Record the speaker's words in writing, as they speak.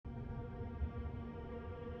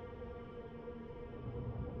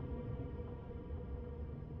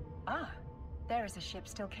Ah, there is a ship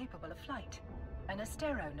still capable of flight. An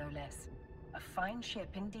Astero, no less. A fine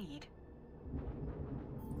ship indeed.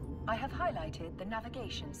 I have highlighted the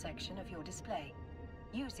navigation section of your display.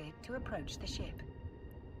 Use it to approach the ship.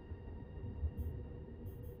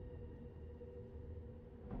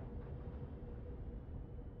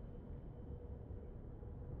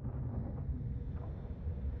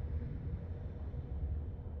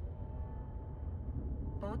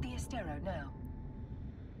 Board the Astero now.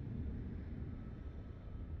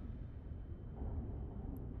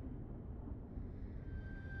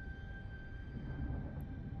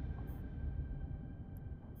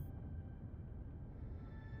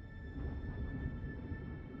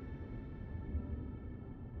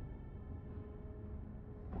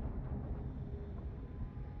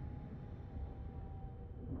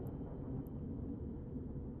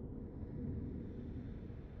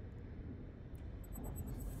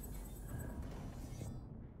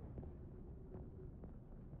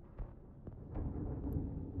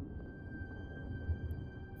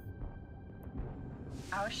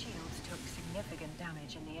 Our shields took significant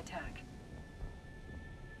damage in the attack.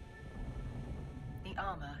 The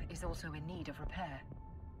armor is also in need of repair.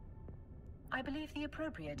 I believe the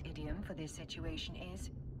appropriate idiom for this situation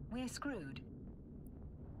is, "We're screwed."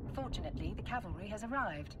 Fortunately, the cavalry has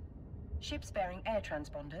arrived. Ships bearing air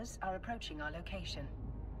transponders are approaching our location.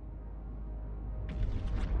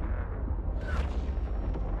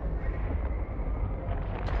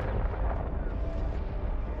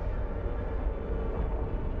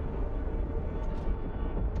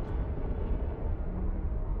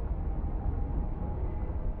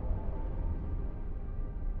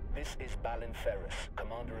 This is Balin Ferris,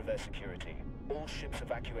 Commander of Air Security. All ships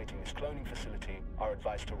evacuating this cloning facility are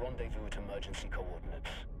advised to rendezvous at emergency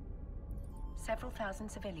coordinates. Several thousand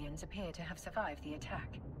civilians appear to have survived the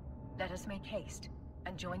attack. Let us make haste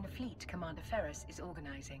and join the fleet Commander Ferris is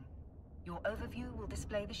organizing. Your overview will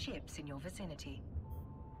display the ships in your vicinity.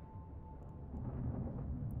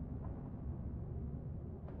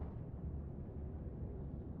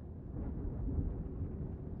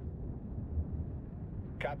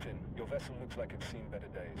 Captain, your vessel looks like it's seen better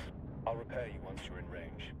days. I'll repair you once you're in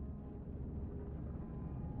range.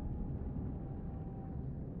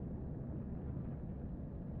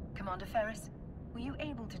 Commander Ferris, were you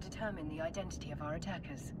able to determine the identity of our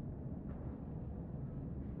attackers?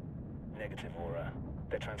 Negative, Aura.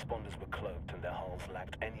 Their transponders were cloaked and their hulls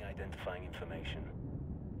lacked any identifying information.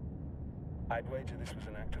 I'd wager this was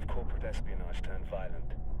an act of corporate espionage turned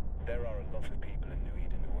violent. There are a lot of people in New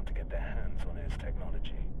Eden who want to get their hands on Air's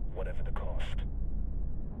technology, whatever the cost.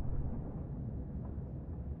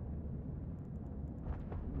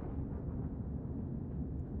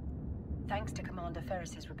 Thanks to Commander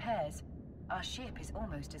Ferris's repairs, our ship is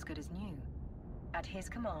almost as good as new. At his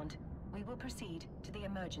command, we will proceed to the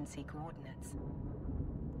emergency coordinates.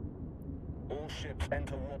 All ships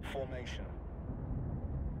enter warp formation.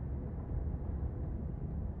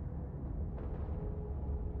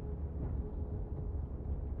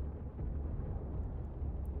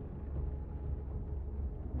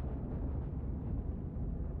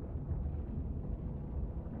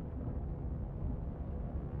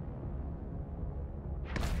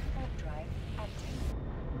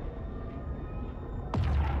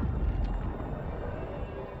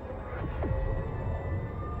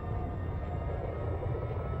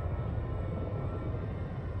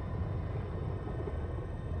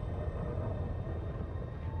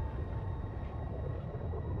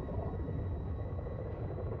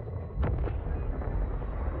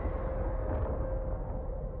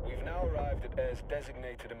 Air's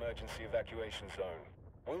designated emergency evacuation zone.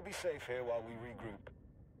 We'll be safe here while we regroup.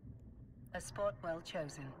 A spot well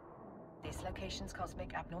chosen. This location's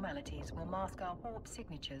cosmic abnormalities will mask our warp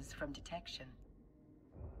signatures from detection.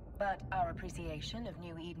 But our appreciation of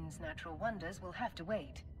New Eden's natural wonders will have to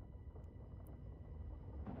wait.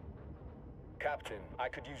 Captain, I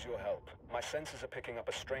could use your help. My sensors are picking up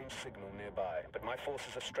a strange signal nearby, but my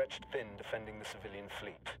forces are stretched thin defending the civilian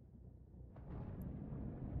fleet.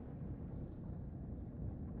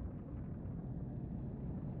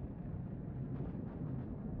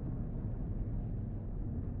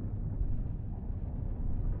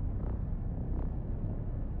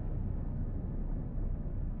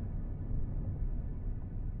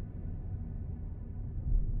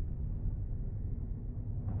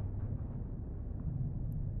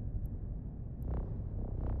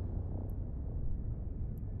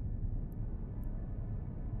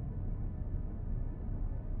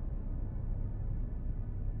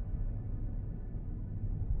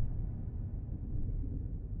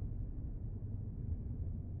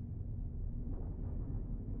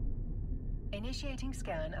 Initiating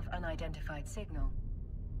scan of unidentified signal.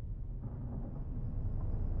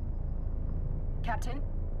 Captain,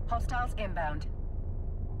 hostiles inbound.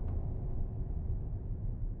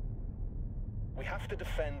 We have to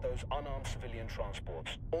defend those unarmed civilian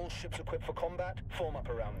transports. All ships equipped for combat, form up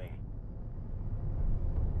around me.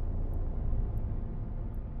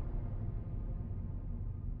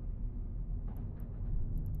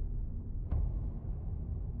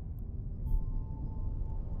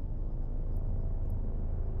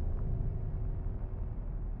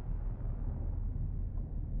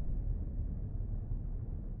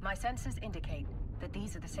 My sensors indicate that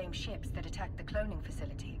these are the same ships that attacked the cloning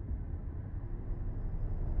facility.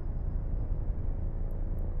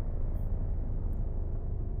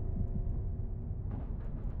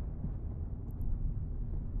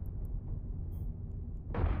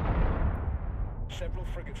 Several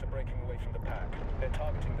frigates are breaking away from the pack. They're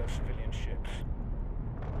targeting those civilian ships.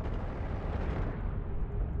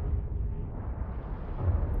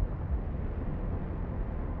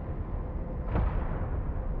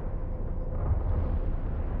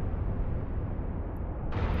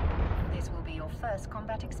 This will be your first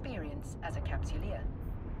combat experience as a Capsuleer.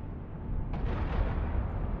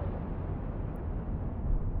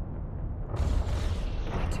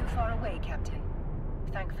 We're too far away, Captain.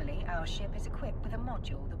 Thankfully, our ship is equipped with a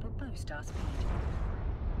module that will boost our speed.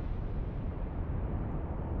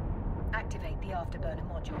 Activate the afterburner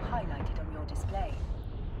module highlighted on your display.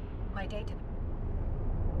 My data...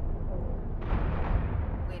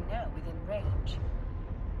 We're now within range.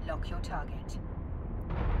 Lock your target.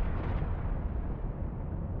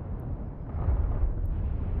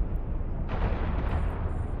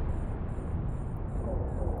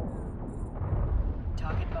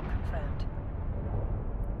 Target lock confirmed.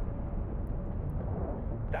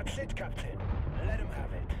 That's it, Captain. Let him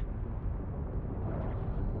have it.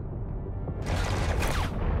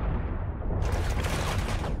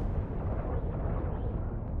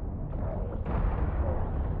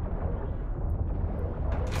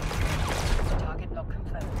 Target lock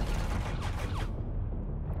confirmed.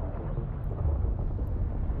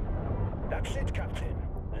 That's it, Captain.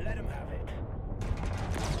 Let him have it.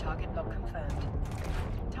 Target lock confirmed.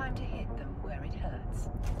 Time to hit them where it hurts.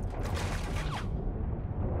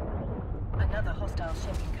 Another hostile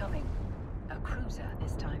ship incoming. A cruiser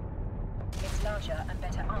this time. It's larger and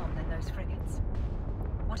better armed than those frigates.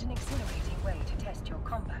 What an exhilarating way to test your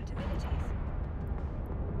combat abilities.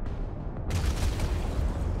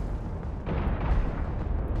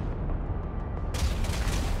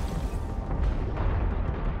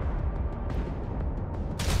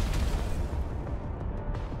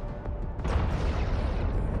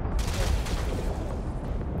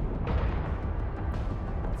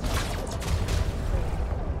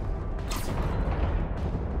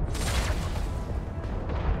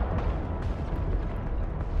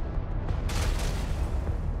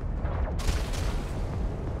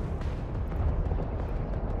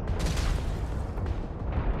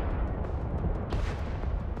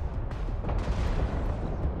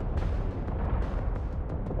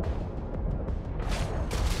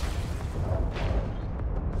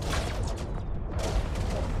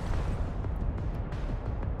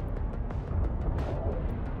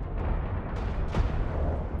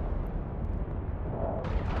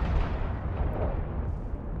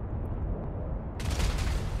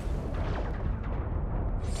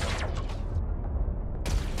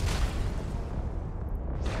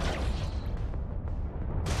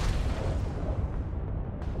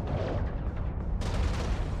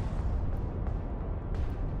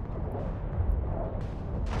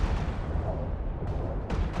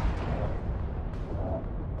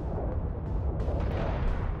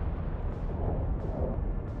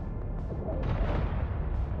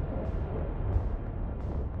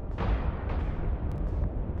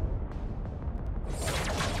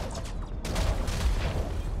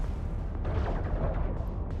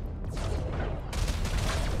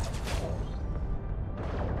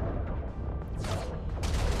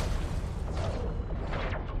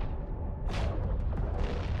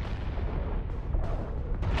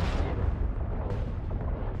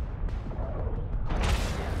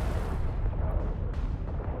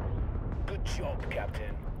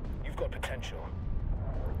 Captain. You've got potential.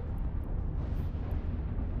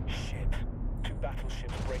 Shit. 2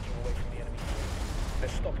 battleships breaking away from the enemy fleet. They're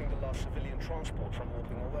stopping the last civilian transport from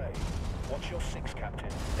warping away. Watch your 6, Captain.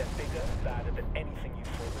 They're bigger and badder than anything you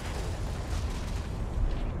saw before.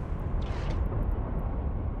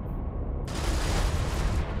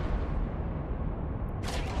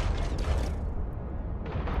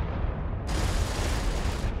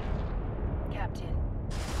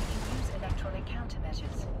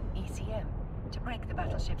 break the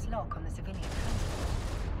battleship's lock on the civilian transport.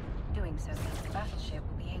 Doing so means the battleship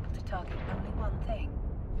will be able to target only one thing.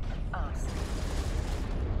 Us.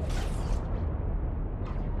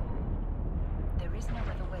 There is no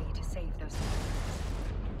other way to save those civilians.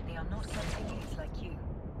 They are not continues like you.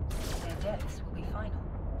 Their deaths will be final.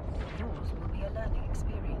 Yours will be a learning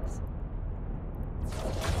experience.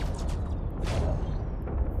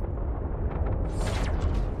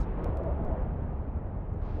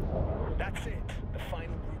 That's it. The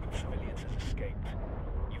final group of civilians has escaped.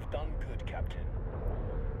 You've done good, Captain.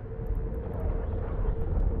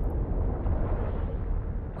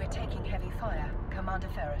 We're taking heavy fire, Commander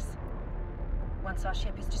Ferris. Once our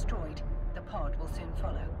ship is destroyed, the pod will soon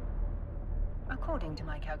follow. According to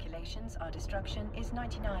my calculations, our destruction is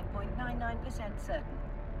 99.99% certain.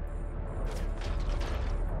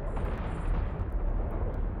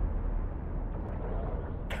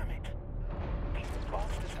 Damn it! These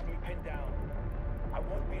bastards have me pinned down. I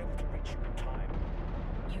won't be able to reach you in time.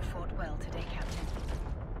 You fought well today, Captain.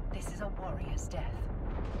 This is a warrior's death.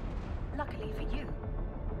 Luckily for you.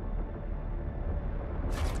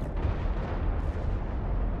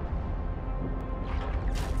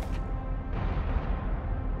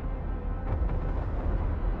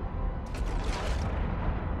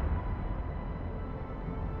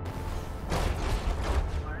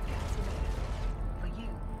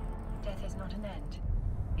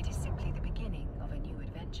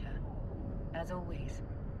 As always,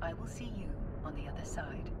 I will see you on the other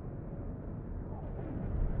side.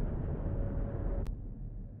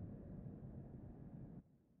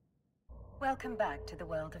 Welcome back to the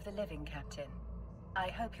world of the living, Captain. I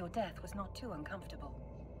hope your death was not too uncomfortable.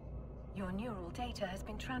 Your neural data has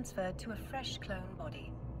been transferred to a fresh clone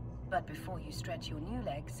body. But before you stretch your new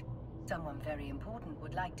legs, someone very important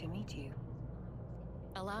would like to meet you.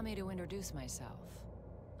 Allow me to introduce myself.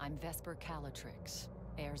 I'm Vesper Calatrix,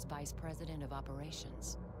 Air's Vice President of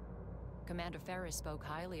Operations. Commander Ferris spoke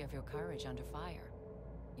highly of your courage under fire.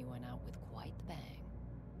 You went out with quite the bang.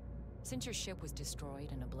 Since your ship was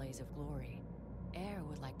destroyed in a blaze of glory, Air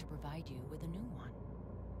would like to provide you with a new one.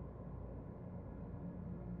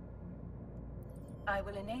 I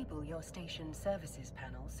will enable your station services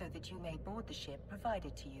panel so that you may board the ship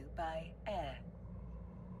provided to you by Air.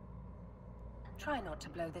 Try not to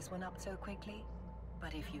blow this one up so quickly,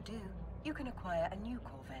 but if you do, you can acquire a new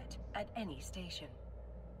Corvette at any station.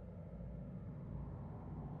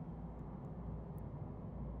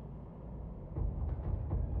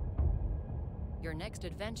 Your next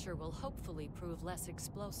adventure will hopefully prove less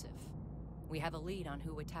explosive. We have a lead on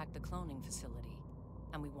who attacked the cloning facility,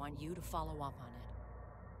 and we want you to follow up on it.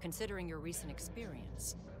 Considering your recent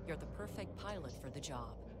experience, you're the perfect pilot for the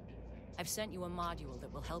job. I've sent you a module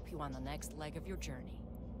that will help you on the next leg of your journey.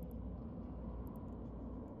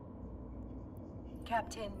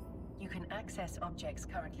 Captain, you can access objects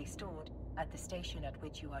currently stored at the station at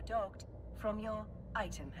which you are docked from your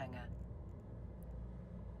item hangar.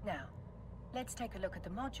 Now, let's take a look at the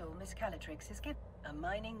module Miss Calatrix has given. A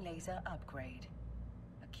mining laser upgrade.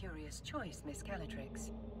 A curious choice, Miss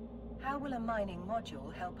Calatrix. How will a mining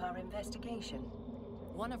module help our investigation?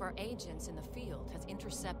 One of our agents in the field has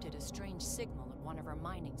intercepted a strange signal at one of our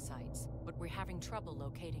mining sites, but we're having trouble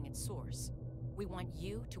locating its source. We want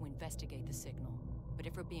you to investigate the signal. But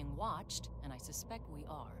if we're being watched, and I suspect we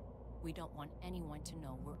are, we don't want anyone to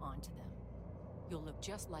know we're onto them. You'll look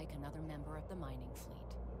just like another member of the mining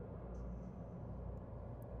fleet.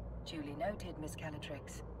 Duly noted, Miss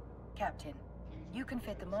Calatrix. Captain, you can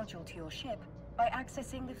fit the module to your ship by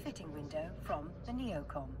accessing the fitting window from the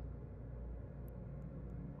Neocom.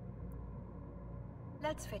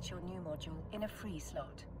 Let's fit your new module in a free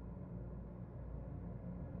slot.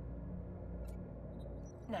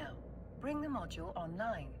 Now, bring the module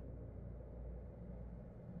online.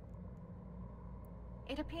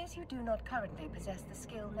 It appears you do not currently possess the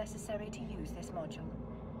skill necessary to use this module.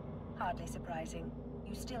 Hardly surprising.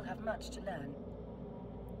 You still have much to learn.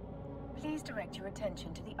 Please direct your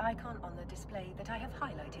attention to the icon on the display that I have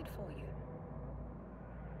highlighted for you.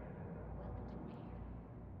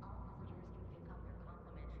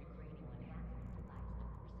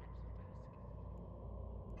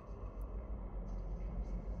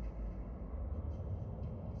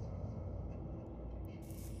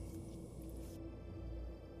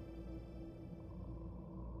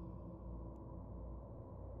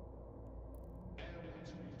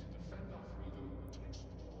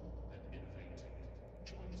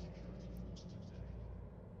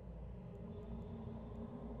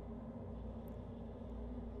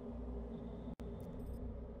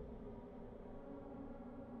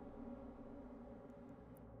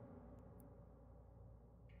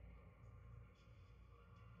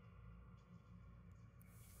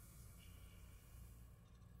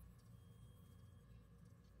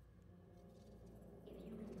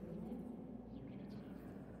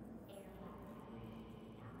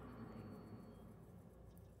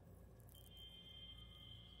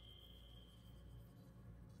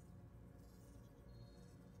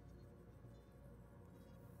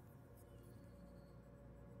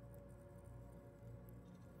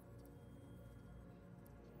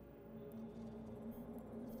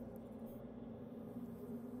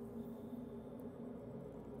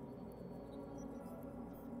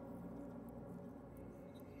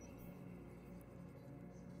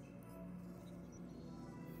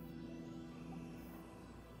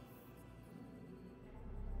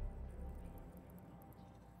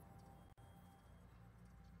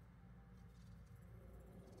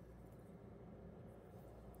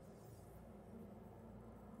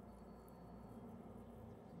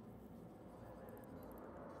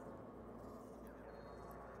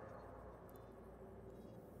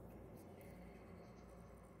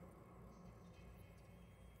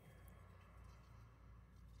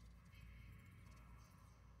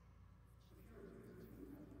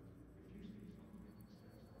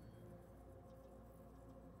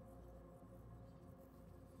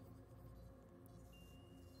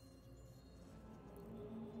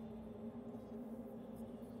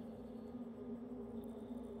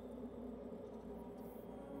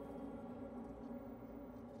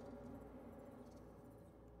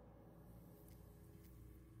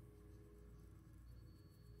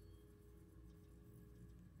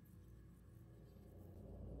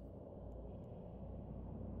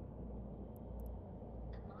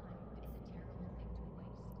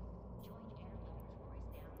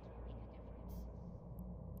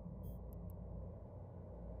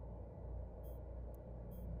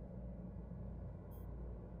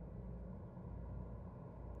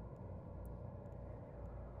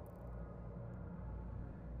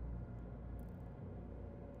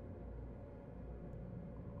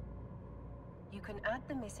 you can add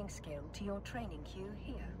the missing skill to your training queue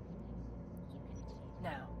here.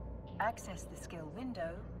 Now, access the skill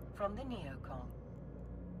window from the Neocon.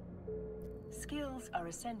 Skills are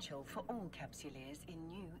essential for all capsuleers in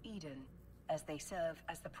New Eden, as they serve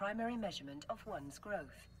as the primary measurement of one's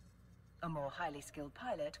growth. A more highly skilled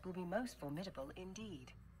pilot will be most formidable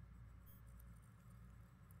indeed.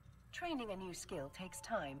 Training a new skill takes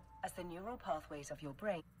time, as the neural pathways of your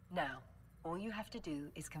brain... Now, all you have to do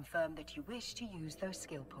is confirm that you wish to use those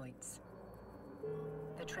skill points.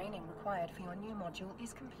 The training required for your new module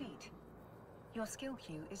is complete. Your skill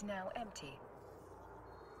queue is now empty.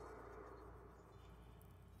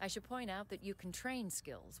 I should point out that you can train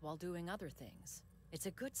skills while doing other things. It's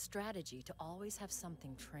a good strategy to always have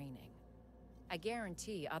something training. I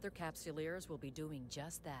guarantee other capsuleers will be doing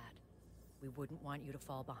just that. We wouldn't want you to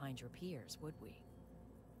fall behind your peers, would we?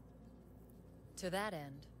 To that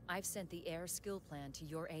end, I've sent the Air skill plan to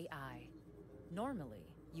your AI. Normally,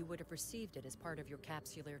 you would have received it as part of your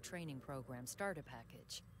capsuleer training program starter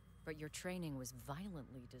package, but your training was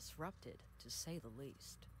violently disrupted, to say the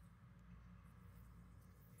least.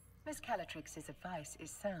 Miss Calatrix's advice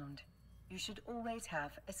is sound. You should always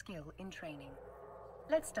have a skill in training.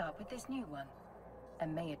 Let's start with this new one,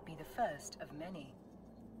 and may it be the first of many.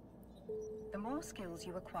 The more skills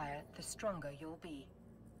you acquire, the stronger you'll be.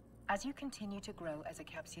 As you continue to grow as a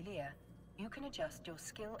capsuleer, you can adjust your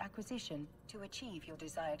skill acquisition to achieve your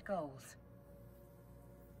desired goals.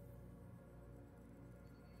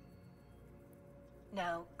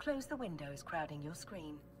 Now, close the windows crowding your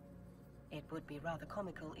screen. It would be rather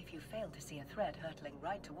comical if you failed to see a threat hurtling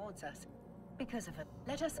right towards us because of it.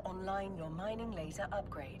 Let us online your mining laser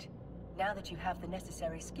upgrade, now that you have the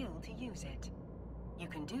necessary skill to use it. You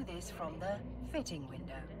can do this from the fitting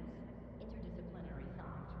window. Interdisciplinary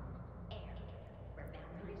thought. Air, where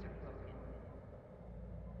boundaries are broken.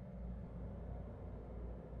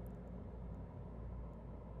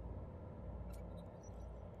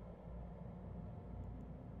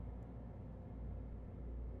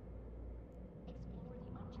 Explore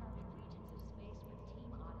the uncharted regions of space with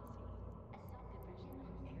Team Odyssey, a subdivision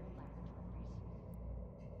of Air Laboratories.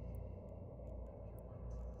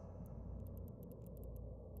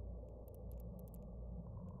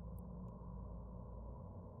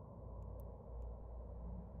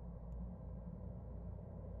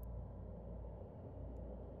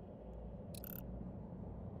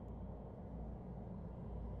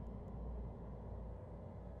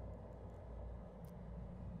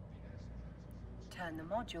 Turn the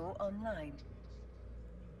module online.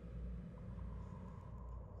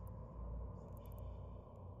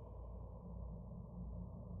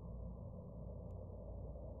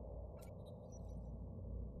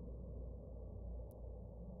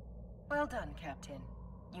 Well done, Captain.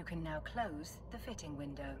 You can now close the fitting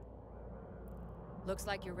window. Looks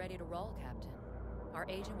like you're ready to roll, Captain. Our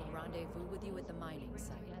agent will rendezvous with you at the mining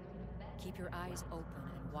site. Keep your eyes open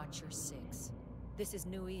and watch your six. This is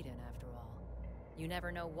New Eden, after all. You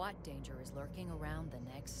never know what danger is lurking around the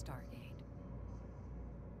next Stargate.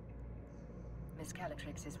 Miss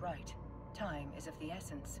Calatrix is right. Time is of the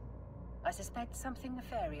essence. I suspect something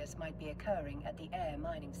nefarious might be occurring at the Air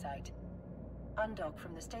mining site. Undock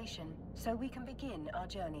from the station so we can begin our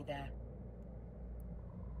journey there.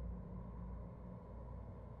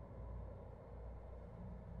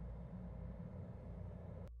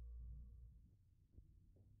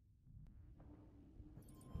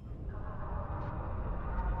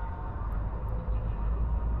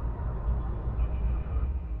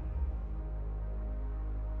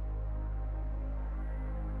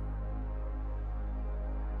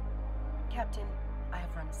 Captain, I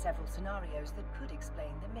have run several scenarios that could explain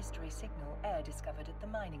the mystery signal Air discovered at the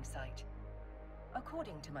mining site.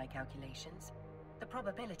 According to my calculations, the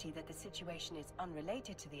probability that the situation is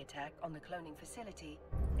unrelated to the attack on the cloning facility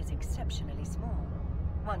is exceptionally small.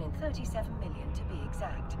 1 in 37 million to be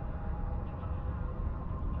exact.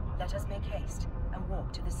 Let us make haste and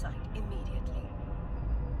walk to the site immediately.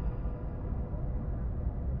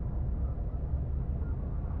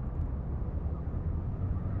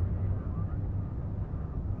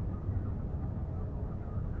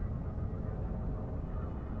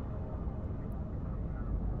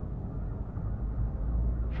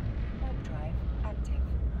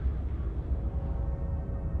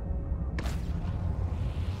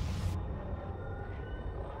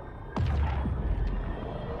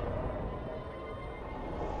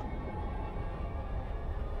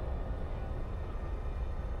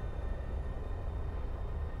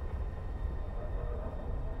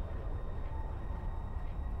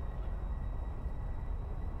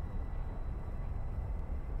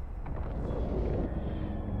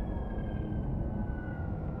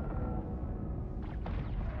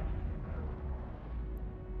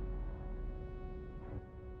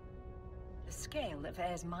 scale of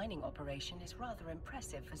Ayer's mining operation is rather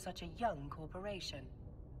impressive for such a young corporation.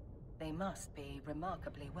 They must be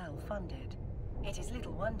remarkably well funded. It is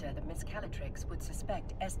little wonder that Miss Calatrix would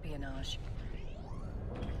suspect espionage.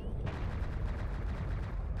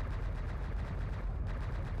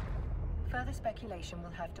 Further speculation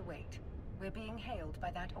will have to wait. We're being hailed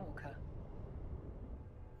by that orca.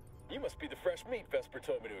 You must be the fresh meat Vesper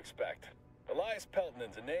told me to expect. Elias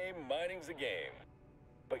Peltonen's a name, mining's a game.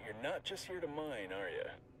 But you're not just here to mine, are you?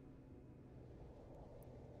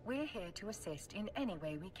 We're here to assist in any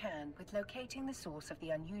way we can with locating the source of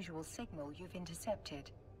the unusual signal you've intercepted.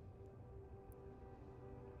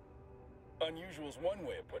 Unusual's one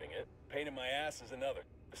way of putting it. Pain in my ass is another.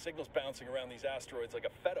 The signal's bouncing around these asteroids like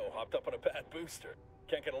a Fetto hopped up on a bad booster.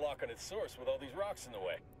 Can't get a lock on its source with all these rocks in the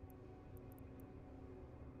way.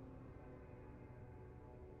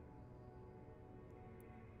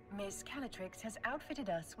 Miss Calatrix has outfitted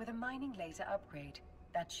us with a mining laser upgrade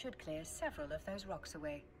that should clear several of those rocks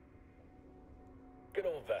away. Good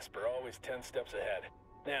old Vesper, always 10 steps ahead.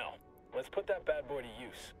 Now, let's put that bad boy to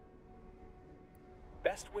use.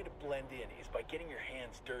 Best way to blend in is by getting your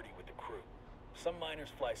hands dirty with the crew. Some miners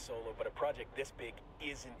fly solo, but a project this big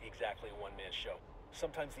isn't exactly a one-man show.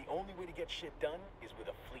 Sometimes the only way to get shit done is with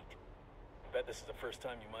a fleet. I bet this is the first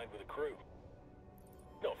time you mined with a crew.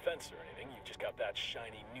 No offense or anything, you've just got that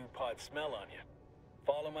shiny new pod smell on you.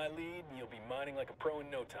 Follow my lead and you'll be mining like a pro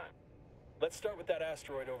in no time. Let's start with that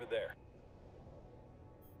asteroid over there.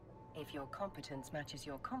 If your competence matches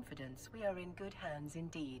your confidence, we are in good hands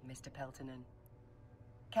indeed, Mr. Peltonen.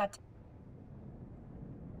 Captain...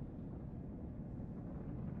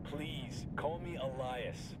 Please, call me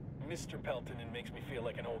Elias. Mr. Peltonen makes me feel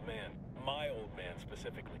like an old man. My old man,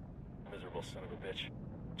 specifically. Miserable son of a bitch.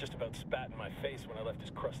 Just about spat in my face when I left his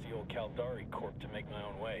crusty old Caldari corp to make my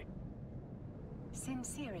own way.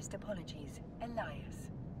 Sincerest apologies, Elias.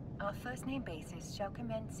 Our first name basis shall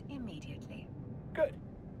commence immediately. Good.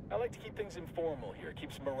 I like to keep things informal here.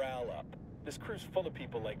 Keeps morale up. This crew's full of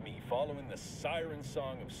people like me, following the siren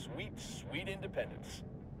song of sweet, sweet independence.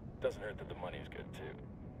 Doesn't hurt that the money's good, too.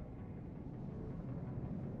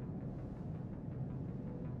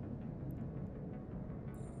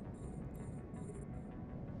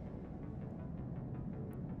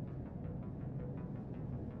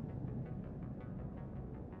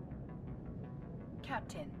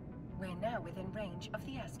 Captain, we're now within range of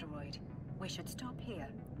the asteroid. We should stop here.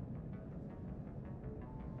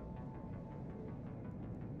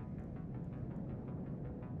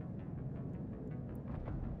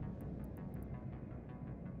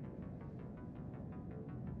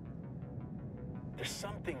 There's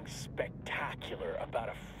something spectacular about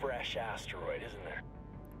a fresh asteroid, isn't there?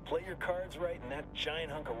 Play your cards right and that giant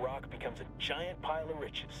hunk of rock becomes a giant pile of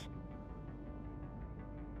riches.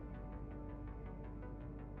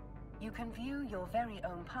 You can view your very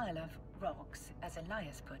own pile of rocks, as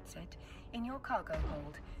Elias puts it, in your cargo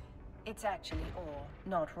hold. It's actually ore,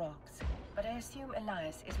 not rocks. But I assume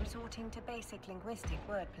Elias is resorting to basic linguistic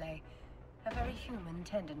wordplay, a very human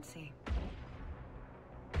tendency.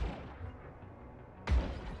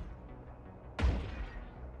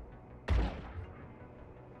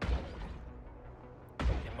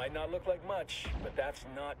 It might not look like much, but that's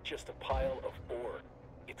not just a pile of ore.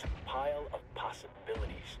 It's a pile of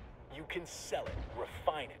possibilities. You can sell it,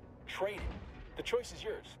 refine it, trade it. The choice is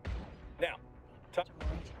yours. Now,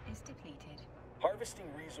 Asteroid is depleted. harvesting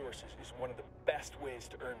resources is one of the best ways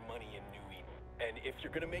to earn money in New Eden. And if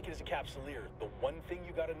you're gonna make it as a capsuleer, the one thing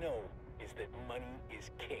you gotta know is that money is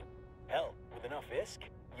king. Hell, with enough ISK,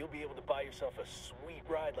 you'll be able to buy yourself a sweet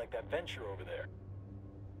ride like that venture over there.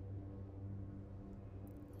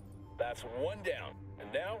 That's one down.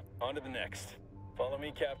 And now, on to the next. Follow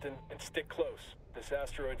me, Captain, and stick close. This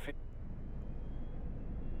asteroid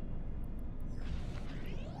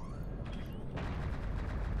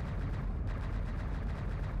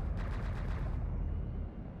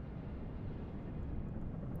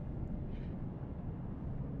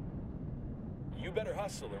You better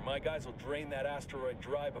hustle or my guys will drain that asteroid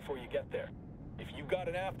dry before you get there. If you've got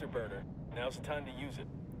an afterburner, now's the time to use it.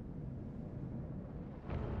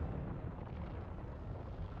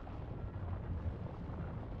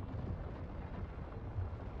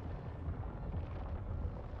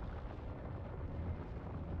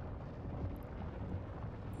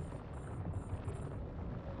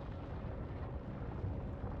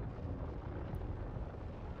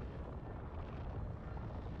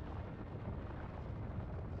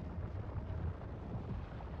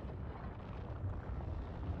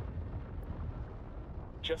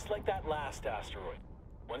 Just like that last asteroid.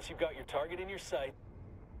 Once you've got your target in your sight,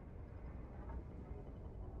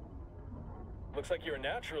 Looks like you're a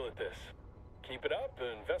natural at this. Keep it up,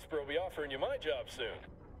 and Vesper will be offering you my job soon.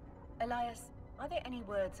 Elias, are there any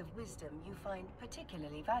words of wisdom you find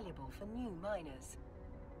particularly valuable for new miners?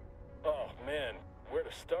 Oh, man, where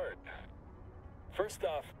to start? First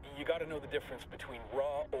off, you gotta know the difference between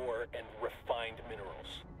raw ore and refined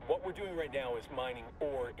minerals. What we're doing right now is mining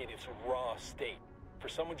ore in its raw state. For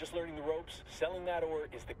someone just learning the ropes, selling that ore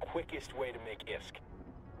is the quickest way to make ISK.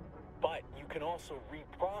 But you can also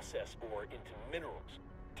reprocess ore into minerals.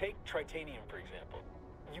 Take tritanium, for example.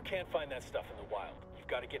 You can't find that stuff in the wild. You've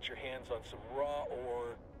got to get your hands on some raw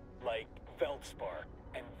ore, like feldspar,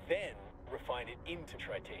 and then refine it into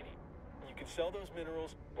tritanium. You can sell those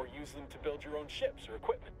minerals or use them to build your own ships or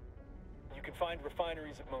equipment. You can find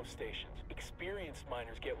refineries at most stations. Experienced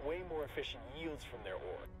miners get way more efficient yields from their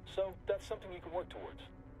ore, so that's something you can work towards.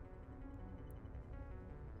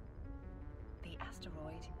 The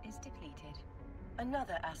asteroid is depleted.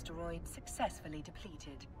 Another asteroid successfully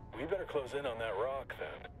depleted. We better close in on that rock,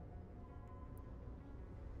 then.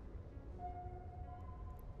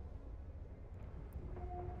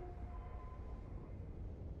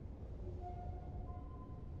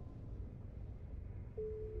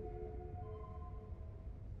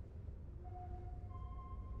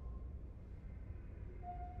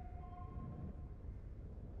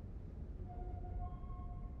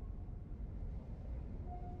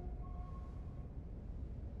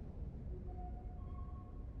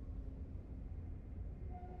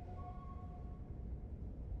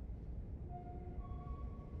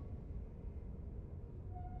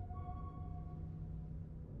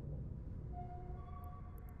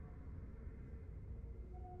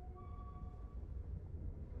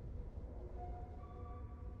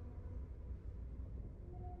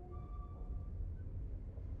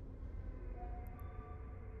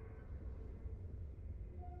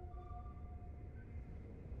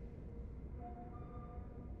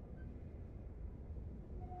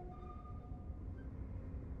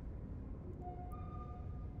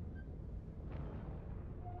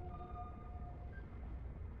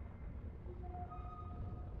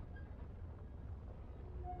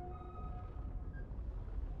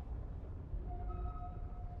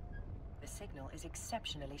 The signal is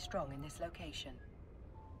exceptionally strong in this location.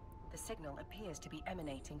 The signal appears to be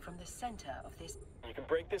emanating from the center of this... You can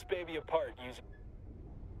break this baby apart using...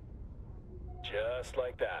 just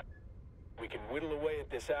like that. We can whittle away at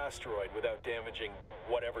this asteroid without damaging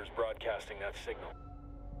whatever's broadcasting that signal.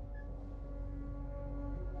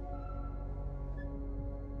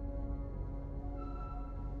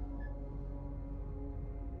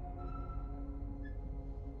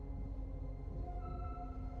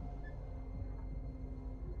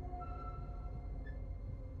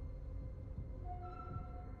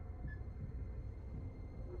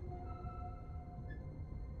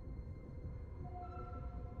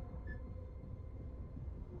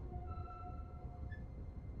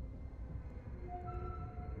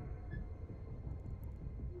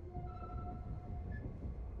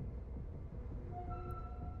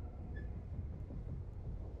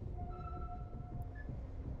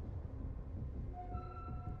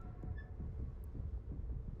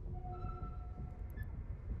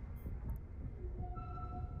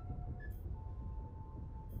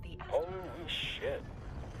 Holy shit.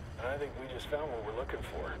 I think we just found what we're looking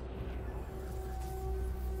for.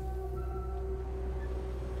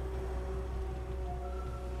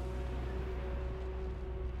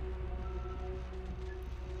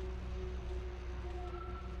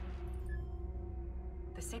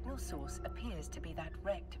 The signal source appears to be that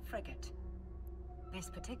wrecked frigate. This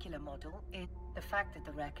particular model is... The fact that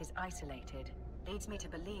the wreck is isolated leads me to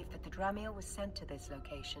believe that the Dramiel was sent to this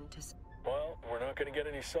location to... Well, we're not going to get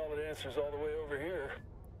any solid answers all the way over here.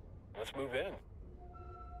 Let's move in.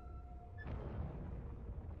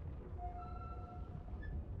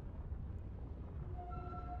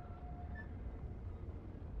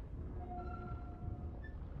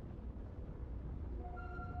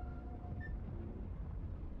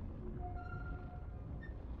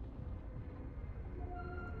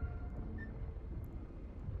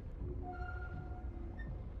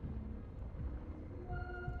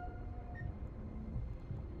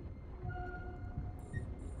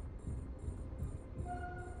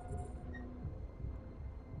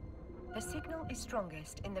 The signal is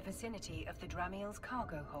strongest in the vicinity of the Dramiel's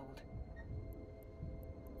cargo hold.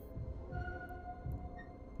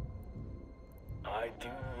 I do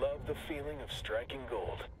love the feeling of striking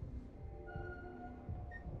gold.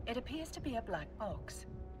 It appears to be a black box,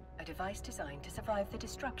 a device designed to survive the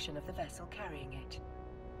destruction of the vessel carrying it.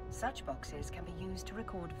 Such boxes can be used to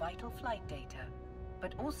record vital flight data,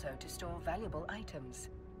 but also to store valuable items.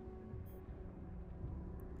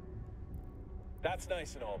 That's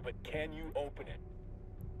nice and all, but can you open it?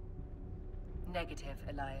 Negative,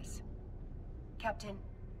 Elias. Captain,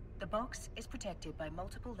 the box is protected by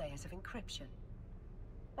multiple layers of encryption.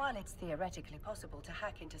 While it's theoretically possible to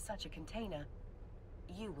hack into such a container,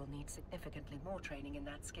 you will need significantly more training in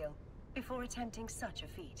that skill before attempting such a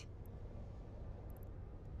feat.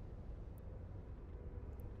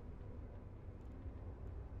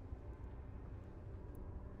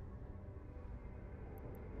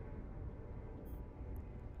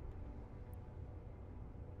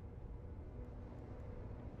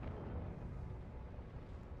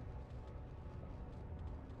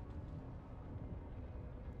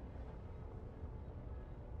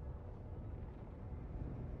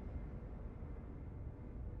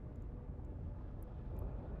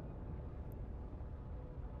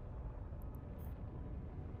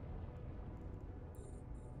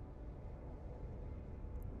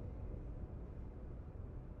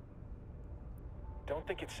 Don't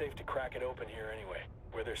think it's safe to crack it open here anyway.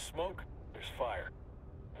 Where there's smoke, there's fire.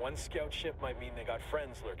 One scout ship might mean they got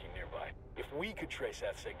friends lurking nearby. If we could trace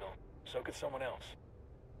that signal, so could someone else.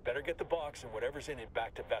 Better get the box and whatever's in it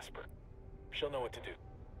back to Vesper. She'll know what to do.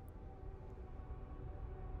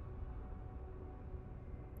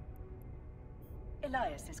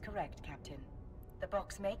 Elias is correct, Captain. The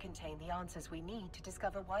box may contain the answers we need to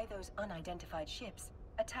discover why those unidentified ships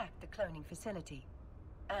attacked the cloning facility,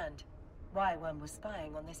 and why one was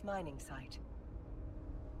spying on this mining site.